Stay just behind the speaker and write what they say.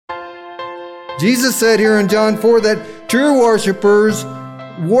Jesus said here in John 4 that true worshipers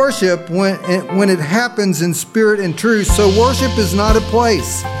worship when it happens in spirit and truth. So worship is not a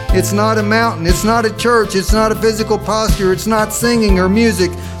place. It's not a mountain. It's not a church. It's not a physical posture. It's not singing or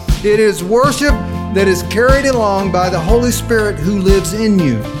music. It is worship that is carried along by the Holy Spirit who lives in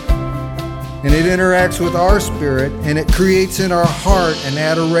you. And it interacts with our spirit, and it creates in our heart an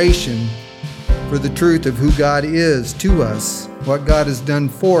adoration for the truth of who God is to us, what God has done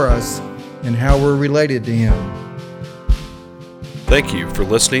for us, and how we're related to Him. Thank you for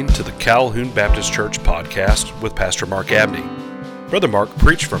listening to the Calhoun Baptist Church podcast with Pastor Mark Abney. Brother Mark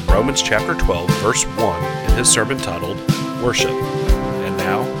preached from Romans chapter 12, verse 1 in his sermon titled, Worship. And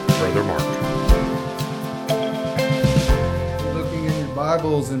now, Brother Mark. Looking in your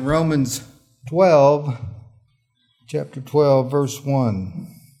Bibles in Romans 12, chapter 12, verse 1.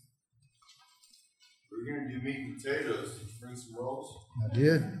 We're going to do meat and potatoes. Did you bring some rolls? I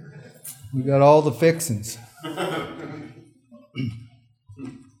did. We got all the fixings. I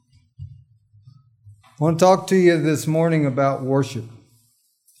want to talk to you this morning about worship,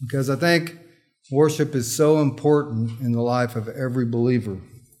 because I think worship is so important in the life of every believer.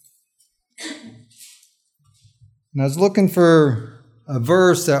 And I was looking for a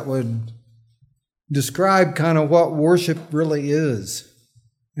verse that would describe kind of what worship really is.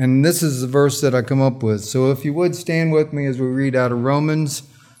 And this is the verse that I come up with. So if you would stand with me as we read out of Romans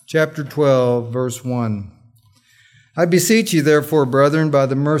chapter 12, verse 1. I beseech you, therefore, brethren, by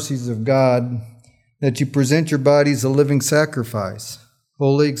the mercies of God, that you present your bodies a living sacrifice,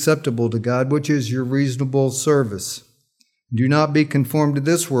 wholly acceptable to God, which is your reasonable service. Do not be conformed to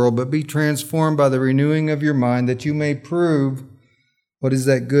this world, but be transformed by the renewing of your mind, that you may prove what is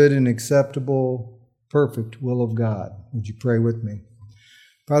that good and acceptable, perfect will of God. Would you pray with me?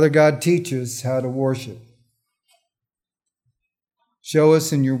 Father God, teach us how to worship. Show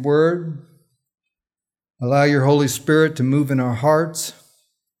us in your word. Allow your Holy Spirit to move in our hearts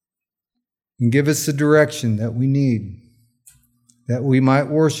and give us the direction that we need, that we might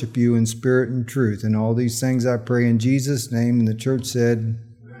worship you in spirit and truth. And all these things I pray in Jesus' name. And the church said,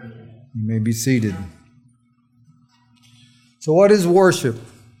 amen. You may be seated. So what is worship?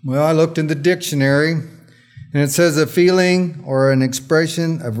 Well, I looked in the dictionary, and it says a feeling or an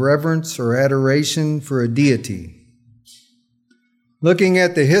expression of reverence or adoration for a deity. Looking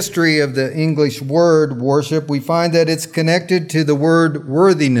at the history of the English word worship, we find that it's connected to the word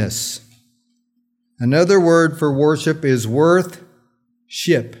worthiness. Another word for worship is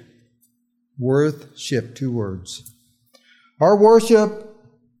worth-ship. Worth-ship, 2 words. Our worship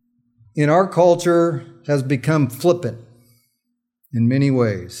in our culture has become flippant in many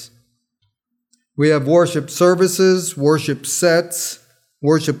ways. We have worship services, worship sets,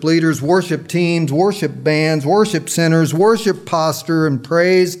 worship leaders, worship teams, worship bands, worship centers, worship posture and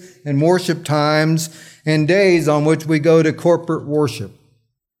praise and worship times and days on which we go to corporate worship.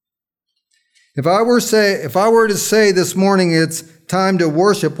 If I were to say this morning it's time to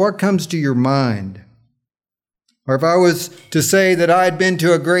worship, what comes to your mind? Or if I was to say that I had been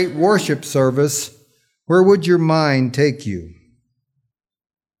to a great worship service, where would your mind take you?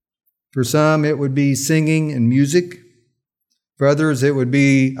 For some, it would be singing and music. For others, it would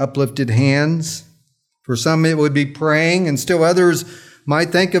be uplifted hands. For some, it would be praying, and still others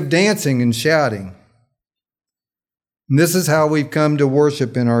might think of dancing and shouting. And this is how we've come to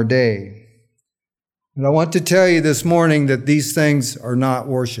worship in our day. And I want to tell you this morning that these things are not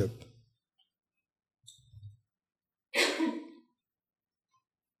worship.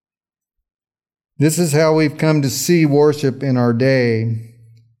 This is how we've come to see worship in our day.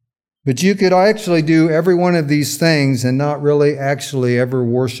 But you could actually do every one of these things and not really actually ever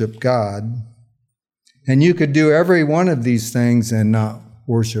worship God. And you could do every one of these things and not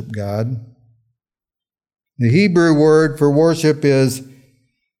worship God. The Hebrew word for worship is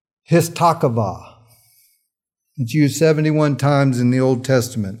histakavah. It's used 71 times in the Old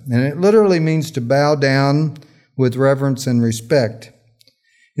Testament, and it literally means to bow down with reverence and respect.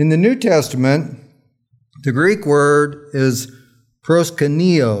 In the New Testament, the Greek word is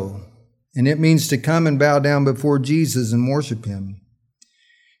proskuneo, and it means to come and bow down before Jesus and worship Him.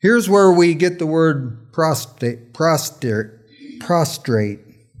 Here's where we get the word prostrate,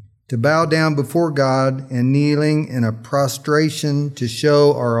 to bow down before God and kneeling in a prostration to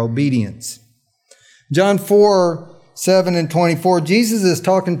show our obedience. John 4:7 and 24, Jesus is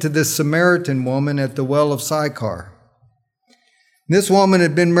talking to this Samaritan woman at the well of Sychar. This woman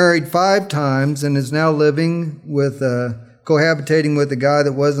had been married 5 times and is now living with cohabitating with a guy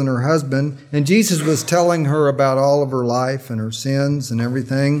that wasn't her husband. And Jesus was telling her about all of her life and her sins and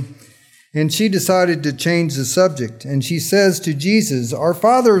everything. And she decided to change the subject. And she says to Jesus, "Our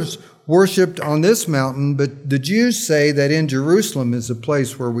fathers worshiped on this mountain, but the Jews say that in Jerusalem is the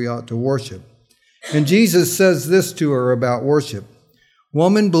place where we ought to worship. And Jesus says this to her about worship.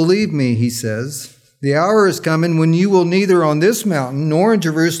 Woman, believe me, he says, the hour is coming when you will neither on this mountain nor in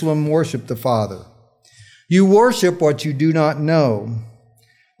Jerusalem worship the Father. You worship what you do not know.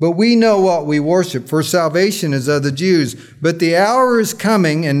 But we know what we worship, for salvation is of the Jews. But the hour is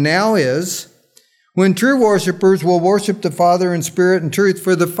coming, and now is, when true worshipers will worship the Father in spirit and truth,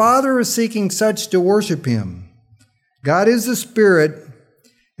 for the Father is seeking such to worship him. God is the Spirit,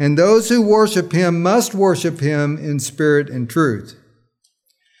 and those who worship him must worship him in spirit and truth.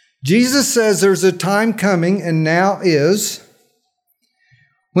 Jesus says there's a time coming, and now is,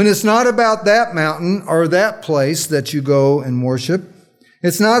 when it's not about that mountain or that place that you go and worship.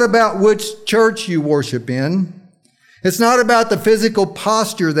 It's not about which church you worship in. It's not about the physical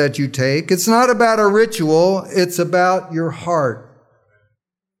posture that you take. It's not about a ritual. It's about your heart.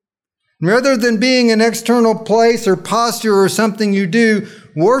 Rather than being an external place or posture or something you do,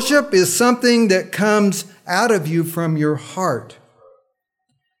 worship is something that comes out of you from your heart.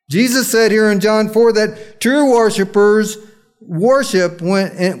 Jesus said here in John 4 that true worshipers worship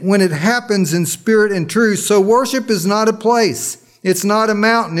when it happens in spirit and truth. So worship is not a place. It's not a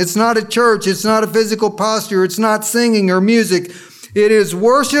mountain. It's not a church. It's not a physical posture. It's not singing or music. It is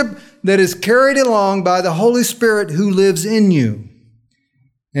worship that is carried along by the Holy Spirit who lives in you.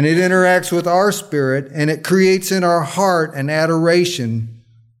 And it interacts with our spirit, and it creates in our heart an adoration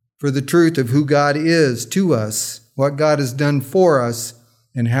for the truth of who God is to us, what God has done for us,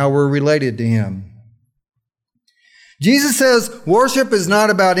 and how we're related to him. Jesus says worship is not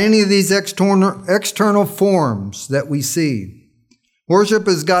about any of these external forms that we see. Worship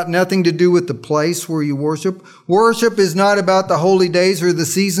has got nothing to do with the place where you worship. Worship is not about the holy days or the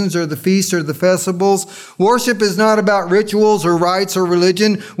seasons or the feasts or the festivals. Worship is not about rituals or rites or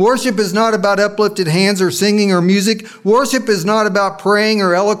religion. Worship is not about uplifted hands or singing or music. Worship is not about praying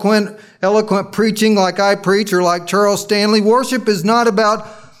or eloquent preaching like I preach or like Charles Stanley. Worship is not about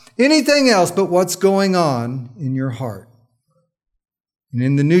anything else but what's going on in your heart. And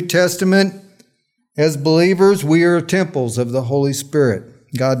in the New Testament, as believers, we are temples of the Holy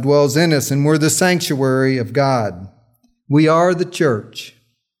Spirit. God dwells in us, and we're the sanctuary of God. We are the church.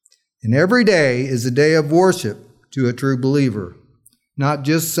 And every day is a day of worship to a true believer. Not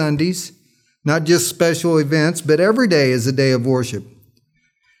just Sundays, not just special events, but every day is a day of worship.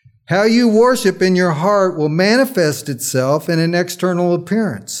 How you worship in your heart will manifest itself in an external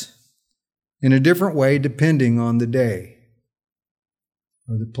appearance in a different way depending on the day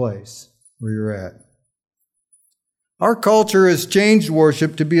or the place where you're at. Our culture has changed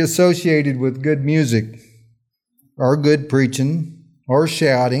worship to be associated with good music, or good preaching, or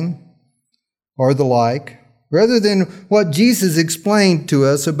shouting, or the like, rather than what Jesus explained to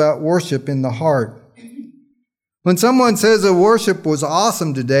us about worship in the heart. When someone says a worship was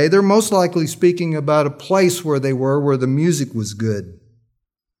awesome today, they're most likely speaking about a place where they were, where the music was good.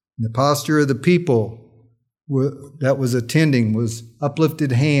 The posture of the people that was attending was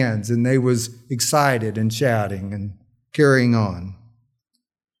uplifted hands, and they was excited and shouting and carrying on.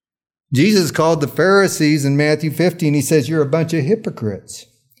 Jesus called the Pharisees in Matthew 15, he says, you're a bunch of hypocrites.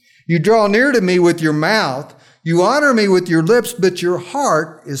 You draw near to me with your mouth, you honor me with your lips, but your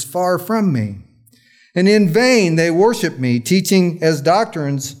heart is far from me. And in vain they worship me, teaching as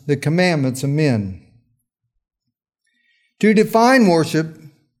doctrines the commandments of men. To define worship,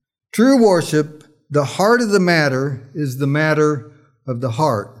 true worship, the heart of the matter is the matter of the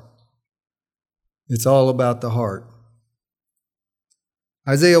heart. It's all about the heart.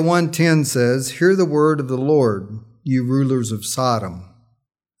 Isaiah 1:10 says, hear the word of the Lord, you rulers of Sodom.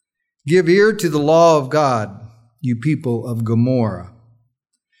 Give ear to the law of God, you people of Gomorrah.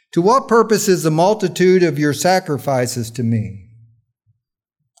 To what purpose is the multitude of your sacrifices to me?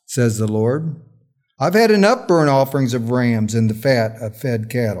 Says the Lord. I've had enough burnt offerings of rams and the fat of fed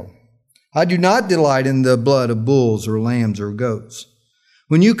cattle. I do not delight in the blood of bulls or lambs or goats.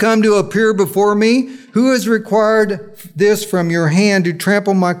 When you come to appear before me, who has required this from your hand to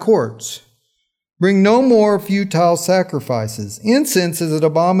trample my courts? Bring no more futile sacrifices. Incense is an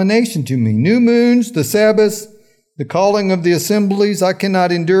abomination to me. New moons, the Sabbaths, the calling of the assemblies, I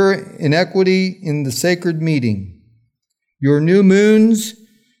cannot endure iniquity in the sacred meeting. Your new moons,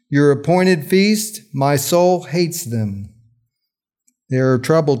 your appointed feast, my soul hates them. They are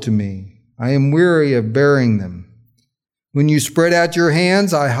trouble to me. I am weary of bearing them. When you spread out your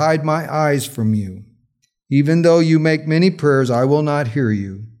hands, I hide my eyes from you. Even though you make many prayers, I will not hear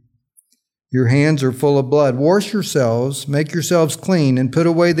you. Your hands are full of blood. Wash yourselves, make yourselves clean, and put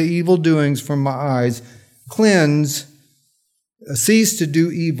away the evil doings from my eyes. Cleanse, cease to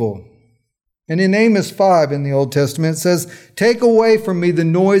do evil. And in Amos 5 in the Old Testament, it says, "Take away from me the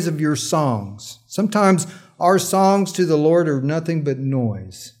noise of your songs." Sometimes our songs to the Lord are nothing but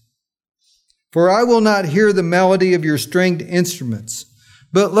noise. "For I will not hear the melody of your stringed instruments,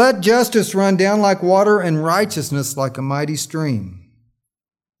 but let justice run down like water and righteousness like a mighty stream."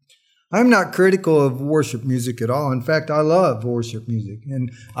 I'm not critical of worship music at all. In fact, I love worship music,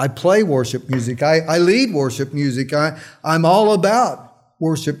 and I play worship music. I lead worship music. I'm all about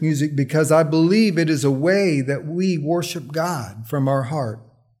worship music because I believe it is a way that we worship God from our heart.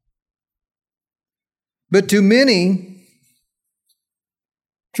 But to many,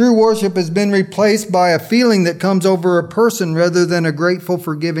 true worship has been replaced by a feeling that comes over a person rather than a grateful,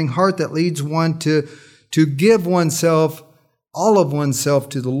 forgiving heart that leads one to give oneself, all of oneself,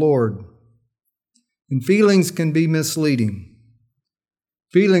 to the Lord. And feelings can be misleading.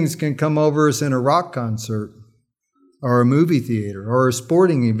 Feelings can come over us in a rock concert or a movie theater or a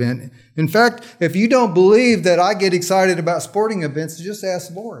sporting event. In fact, if you don't believe that I get excited about sporting events, just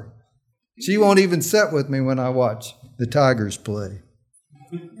ask Lori. She won't even sit with me when I watch the Tigers play.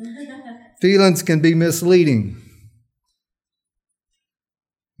 Feelings can be misleading.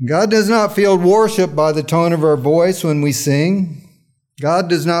 God does not feel worshiped by the tone of our voice when we sing. God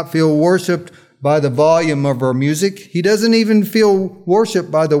does not feel worshiped by the volume of our music. He doesn't even feel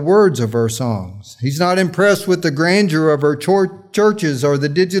worshiped by the words of our songs. He's not impressed with the grandeur of our churches or the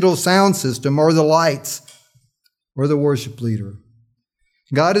digital sound system or the lights or the worship leader.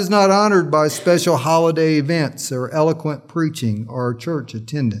 God is not honored by special holiday events or eloquent preaching or church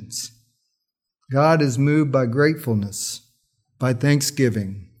attendance. God is moved by gratefulness, by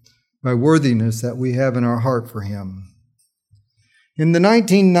thanksgiving, by worthiness that we have in our heart for Him. In the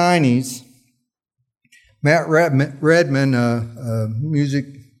 1990s, Matt Redman, a music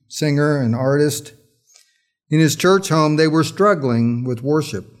singer and artist, in his church home, they were struggling with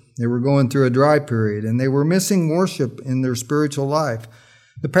worship. They were going through a dry period, and they were missing worship in their spiritual life.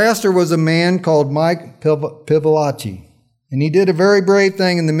 The pastor was a man called Mike Pivolacci, and he did a very brave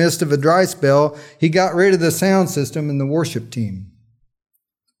thing in the midst of a dry spell. He got rid of the sound system and the worship team.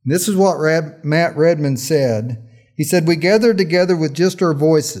 This is what Matt Redman said. He said, "We gathered together with just our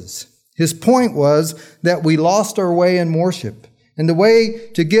voices." His point was that we lost our way in worship. And the way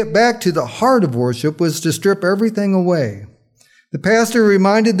to get back to the heart of worship was to strip everything away. The pastor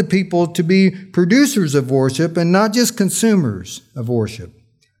reminded the people to be producers of worship and not just consumers of worship.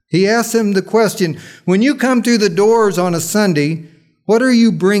 He asked them the question, when you come through the doors on a Sunday, what are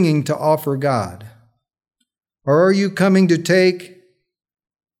you bringing to offer God? Or are you coming to take,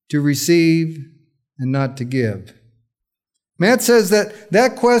 to receive, and not to give? Matt says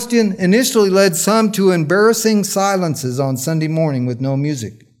that question initially led some to embarrassing silences on Sunday morning with no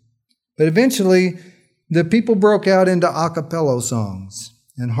music. But eventually, the people broke out into a cappella songs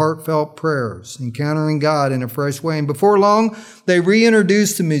and heartfelt prayers, encountering God in a fresh way. And before long, they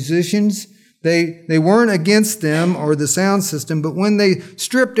reintroduced the musicians. They weren't against them or the sound system, but when they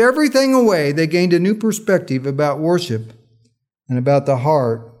stripped everything away, they gained a new perspective about worship and about the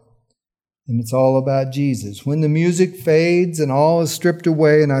heart. And it's all about Jesus. When the music fades and all is stripped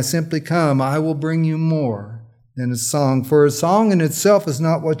away and I simply come, I will bring you more than a song. For a song in itself is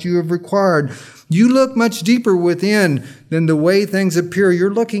not what you have required. You look much deeper within than the way things appear.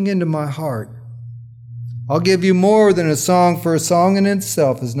 You're looking into my heart. I'll give you more than a song, for a song in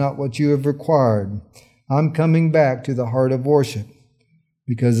itself is not what you have required. I'm coming back to the heart of worship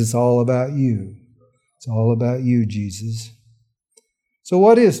because it's all about you. It's all about you, Jesus. So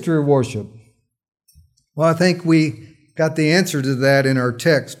what is true worship? Well, I think we got the answer to that in our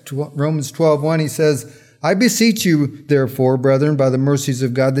text. Romans 12:1, he says, "I beseech you, therefore, brethren, by the mercies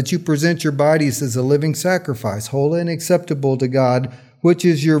of God, that you present your bodies as a living sacrifice, holy and acceptable to God, which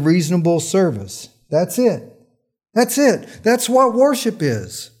is your reasonable service." That's it. That's it. That's what worship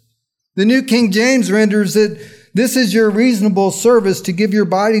is. The New King James renders it, "This is your reasonable service to give your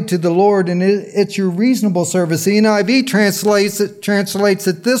body to the Lord," and it's your reasonable service. The NIV translates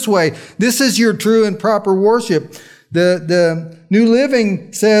it this way: "This is your true and proper worship." The New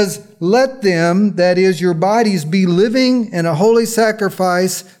Living says, "Let them," that is your bodies, "be living in a holy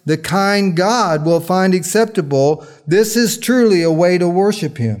sacrifice, the kind God will find acceptable. This is truly a way to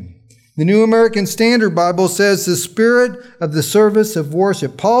worship Him." The New American Standard Bible says, "The spirit of the service of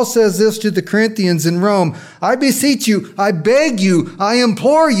worship." Paul says this to the Corinthians in Rome: "I beseech you, I beg you, I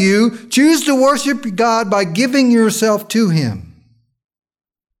implore you, choose to worship God by giving yourself to Him."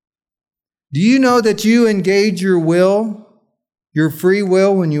 Do you know that you engage your will, your free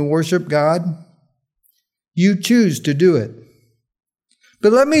will, when you worship God? You choose to do it.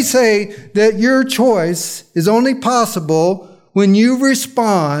 But let me say that your choice is only possible when you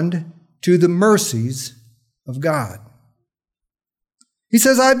respond to the mercies of God. He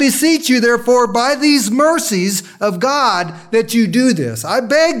says, I beseech you, therefore, by these mercies of God, that you do this. I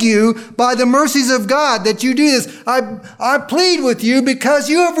beg you, by the mercies of God, that you do this. I plead with you, because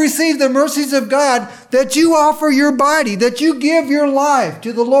you have received the mercies of God, that you offer your body, that you give your life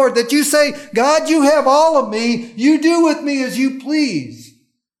to the Lord, that you say, God, you have all of me. You do with me as you please.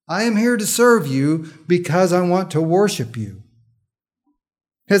 I am here to serve you because I want to worship you.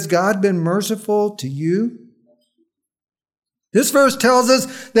 Has God been merciful to you? This verse tells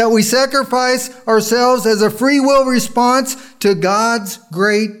us that we sacrifice ourselves as a free will response to God's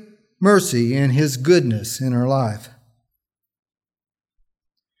great mercy and His goodness in our life.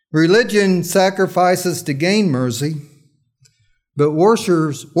 Religion sacrifices to gain mercy, but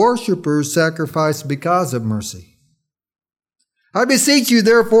worshipers sacrifice because of mercy. I beseech you,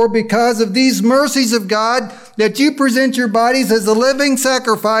 therefore, because of these mercies of God, that you present your bodies as a living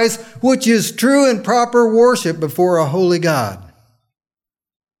sacrifice, which is true and proper worship before a holy God.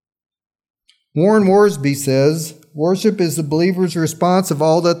 Warren Worsby says, worship is the believer's response of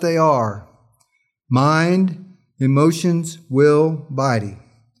all that they are: mind, emotions, will, body,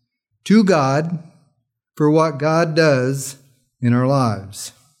 to God for what God does in our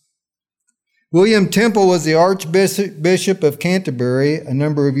lives. William Temple was the Archbishop of Canterbury a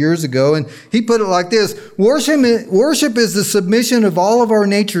number of years ago, and he put it like this: Worship is the submission of all of our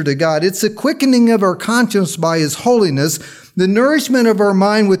nature to God. It's the quickening of our conscience by His holiness, the nourishment of our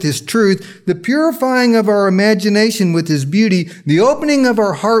mind with His truth, the purifying of our imagination with His beauty, the opening of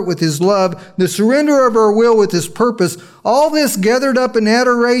our heart with His love, the surrender of our will with His purpose, all this gathered up in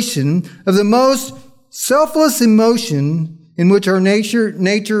adoration of the most selfless emotion in which our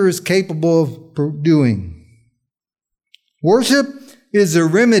nature is capable of doing. Worship is a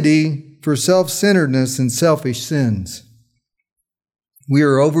remedy for self-centeredness and selfish sins. We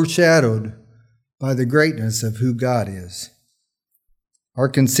are overshadowed by the greatness of who God is. Our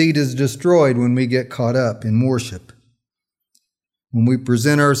conceit is destroyed when we get caught up in worship. When we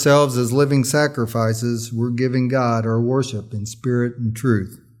present ourselves as living sacrifices, we're giving God our worship in spirit and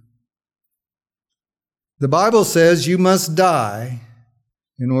truth. The Bible says you must die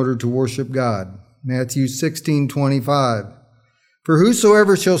in order to worship God. Matthew 16:25. For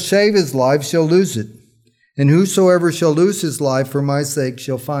whosoever shall save his life shall lose it, and whosoever shall lose his life for my sake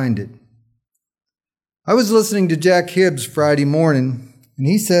shall find it. I was listening to Jack Hibbs Friday morning, and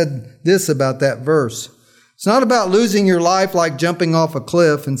he said this about that verse. It's not about losing your life like jumping off a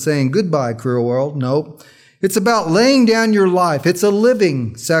cliff and saying, goodbye, cruel world. No, it's about laying down your life. It's a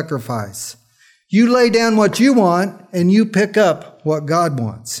living sacrifice. You lay down what you want, and you pick up what God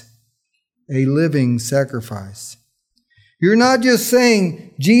wants. A living sacrifice. You're not just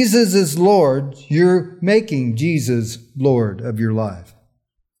saying Jesus is Lord, you're making Jesus Lord of your life.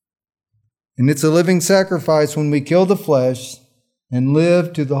 And it's a living sacrifice when we kill the flesh and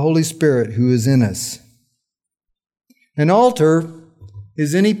live to the Holy Spirit who is in us. An altar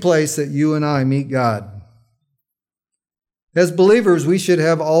is any place that you and I meet God. As believers, we should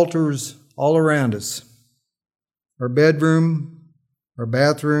have altars all around us. Our bedroom, our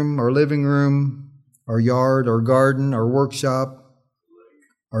bathroom, our living room, our yard, our garden, our workshop,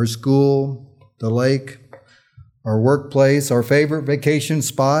 our school, the lake, our workplace, our favorite vacation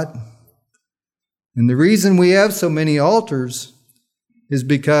spot. And the reason we have so many altars is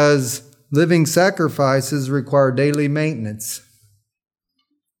because living sacrifices require daily maintenance.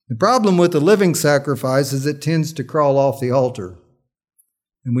 The problem with the living sacrifice is it tends to crawl off the altar.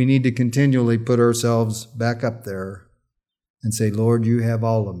 And we need to continually put ourselves back up there and say, Lord, you have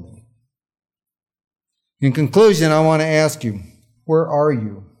all of me. In conclusion, I want to ask you, where are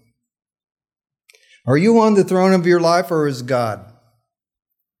you? Are you on the throne of your life, or is God?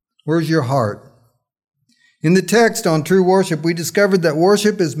 Where's your heart? In the text on true worship, we discovered that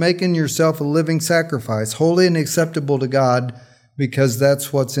worship is making yourself a living sacrifice, holy and acceptable to God, because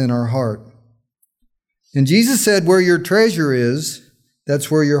that's what's in our heart. And Jesus said, where your treasure is,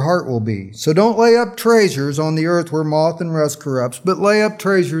 that's where your heart will be. So don't lay up treasures on the earth where moth and rust corrupts, but lay up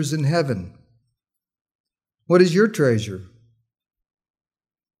treasures in heaven. What is your treasure?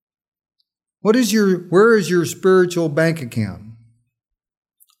 Where is your spiritual bank account?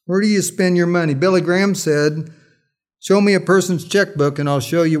 Where do you spend your money? Billy Graham said, show me a person's checkbook and I'll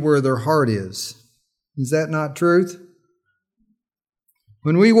show you where their heart is. Is that not truth?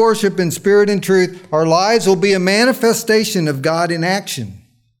 When we worship in spirit and truth, our lives will be a manifestation of God in action.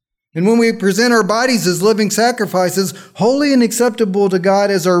 And when we present our bodies as living sacrifices, holy and acceptable to God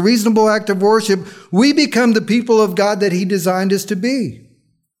as our reasonable act of worship, we become the people of God that He designed us to be.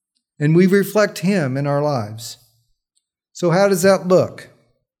 And we reflect Him in our lives. So how does that look?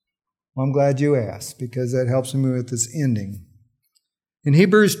 Well, I'm glad you asked, because that helps me with this ending. In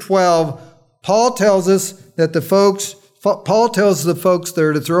Hebrews 12, Paul tells the folks that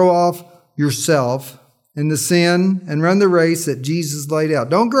are to throw off yourself and the sin and run the race that Jesus laid out.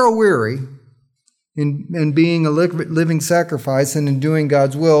 Don't grow weary in being a living sacrifice and in doing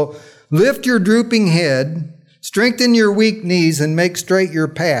God's will. Lift your drooping head, strengthen your weak knees, and make straight your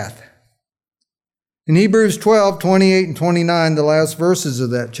path. In Hebrews 12, 28 and 29, the last verses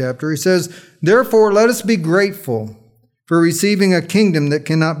of that chapter, he says, "Therefore let us be grateful for receiving a kingdom that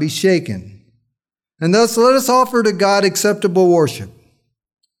cannot be shaken. And thus let us offer to God acceptable worship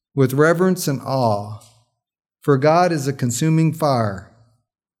with reverence and awe, for God is a consuming fire."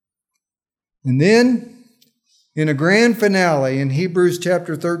 And then, in a grand finale, in Hebrews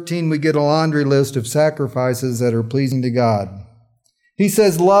chapter 13, we get a laundry list of sacrifices that are pleasing to God. He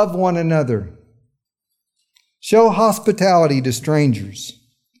says, love one another. Show hospitality to strangers.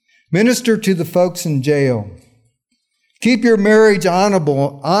 Minister to the folks in jail. Keep your marriage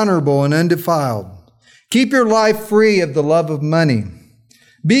honorable and undefiled. Keep your life free of the love of money.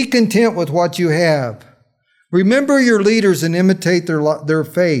 Be content with what you have. Remember your leaders and imitate their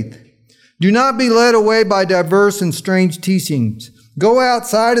faith. Do not be led away by diverse and strange teachings. Go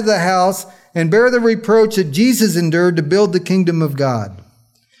outside of the house and bear the reproach that Jesus endured to build the kingdom of God.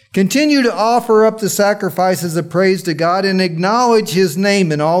 Continue to offer up the sacrifices of praise to God and acknowledge His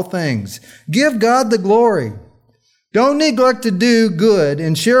name in all things. Give God the glory. Don't neglect to do good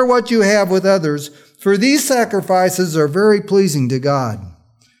and share what you have with others, for these sacrifices are very pleasing to God.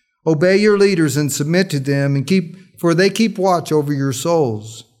 Obey your leaders and submit to them, for they keep watch over your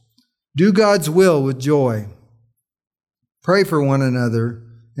souls. Do God's will with joy. Pray for one another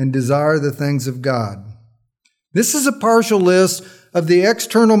and desire the things of God. This is a partial list of the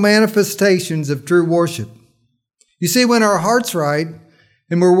external manifestations of true worship. You see, when our heart's right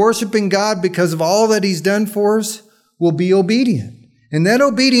and we're worshiping God because of all that He's done for us, we'll be obedient. And that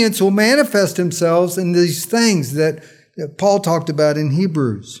obedience will manifest themselves in these things that Paul talked about in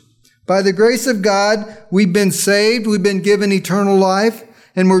Hebrews. By the grace of God, we've been saved, we've been given eternal life,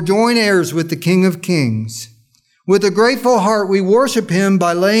 and we're joint heirs with the King of Kings. With a grateful heart, we worship Him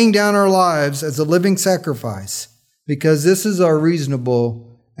by laying down our lives as a living sacrifice, because this is our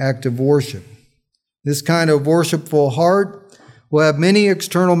reasonable act of worship. This kind of worshipful heart will have many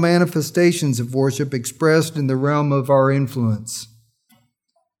external manifestations of worship expressed in the realm of our influence.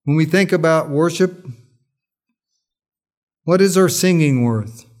 When we think about worship, what is our singing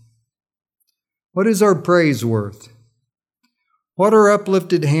worth? What is our praise worth? What are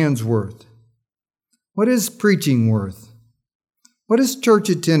uplifted hands worth? What is preaching worth? What is church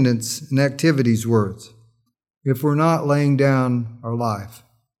attendance and activities worth if we're not laying down our life?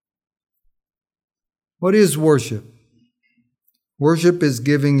 What is worship? Worship is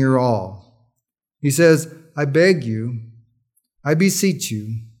giving your all. He says, I beg you, I beseech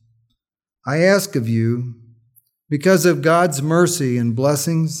you, I ask of you, because of God's mercy and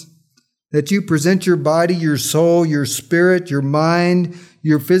blessings, that you present your body, your soul, your spirit, your mind,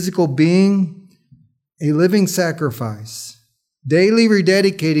 your physical being, a living sacrifice, daily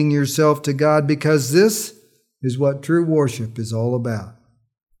rededicating yourself to God, because this is what true worship is all about.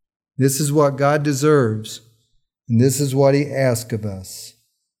 This is what God deserves, and this is what He asks of us.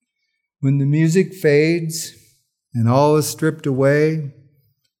 When the music fades and all is stripped away,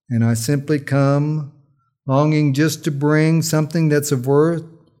 and I simply come, longing just to bring something that's of worth,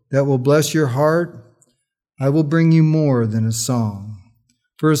 that will bless your heart, I will bring you more than a song.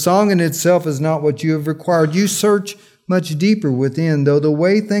 For a song in itself is not what you have required. You search much deeper within, though the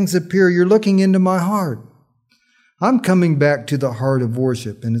way things appear, you're looking into my heart. I'm coming back to the heart of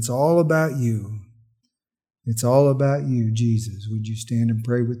worship, and it's all about you. It's all about you, Jesus. Would you stand and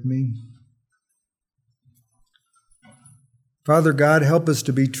pray with me? Father God, help us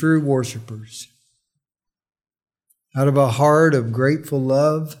to be true worshipers. Out of a heart of grateful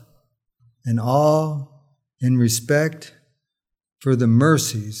love and awe and respect for the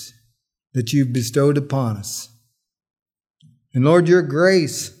mercies that you've bestowed upon us. And Lord, your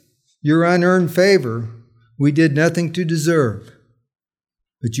grace, your unearned favor, we did nothing to deserve,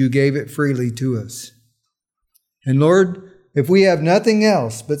 but you gave it freely to us. And Lord, if we have nothing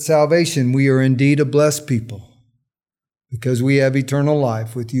else but salvation, we are indeed a blessed people, because we have eternal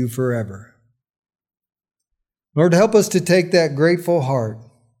life with you forever. Lord, help us to take that grateful heart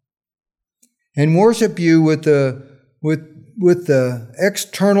and worship you with the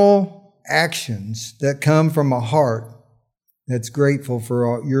external actions that come from a heart that's grateful for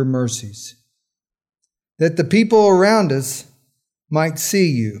all your mercies. That the people around us might see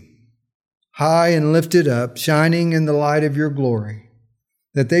you, high and lifted up, shining in the light of your glory.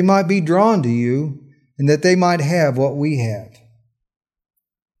 that they might be drawn to you and that they might have what we have.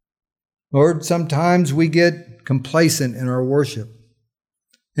 Lord, sometimes we get complacent in our worship,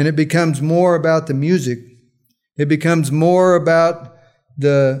 and it becomes more about the music. It becomes more about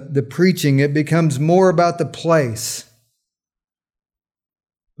the preaching. It becomes more about the place.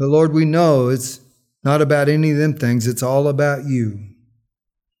 But Lord, we know it's not about any of them things. It's all about you.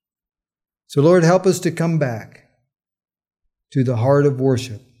 So Lord, help us to come back to the heart of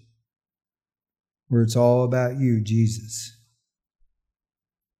worship, where it's all about you, Jesus.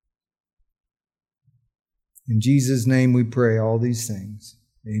 In Jesus' name we pray all these things.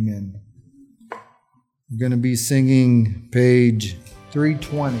 Amen. We're going to be singing page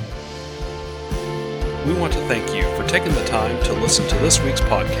 320. We want to thank you for taking the time to listen to this week's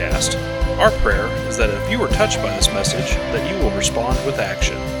podcast. Our prayer is that if you were touched by this message, that you will respond with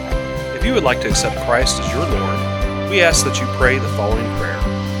action. If you would like to accept Christ as your Lord, we ask that you pray the following prayer.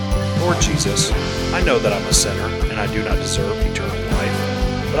 Lord Jesus, I know that I'm a sinner and I do not deserve eternal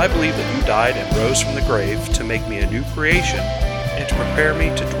life, but I believe that you died and rose from the grave to make me a new creation and to prepare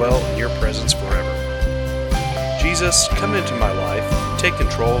me to dwell in your presence forever. Jesus, come into my life, take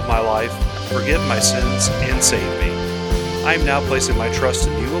control of my life, forgive my sins, and save me. I am now placing my trust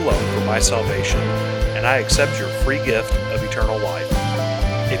in you alone for my salvation, and I accept your free gift of eternal life.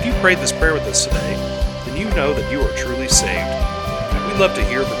 If you prayed this prayer with us today, then you know that you are truly saved. We'd love to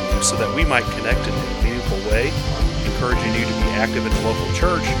hear from you so that we might connect in a meaningful way, encouraging you to be active in the local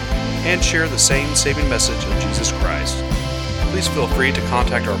church and share the same saving message of Jesus Christ. Please feel free to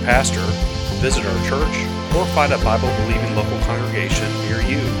contact our pastor, visit our church, or find a Bible-believing local congregation near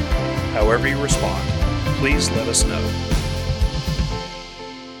you. However you respond, please let us know.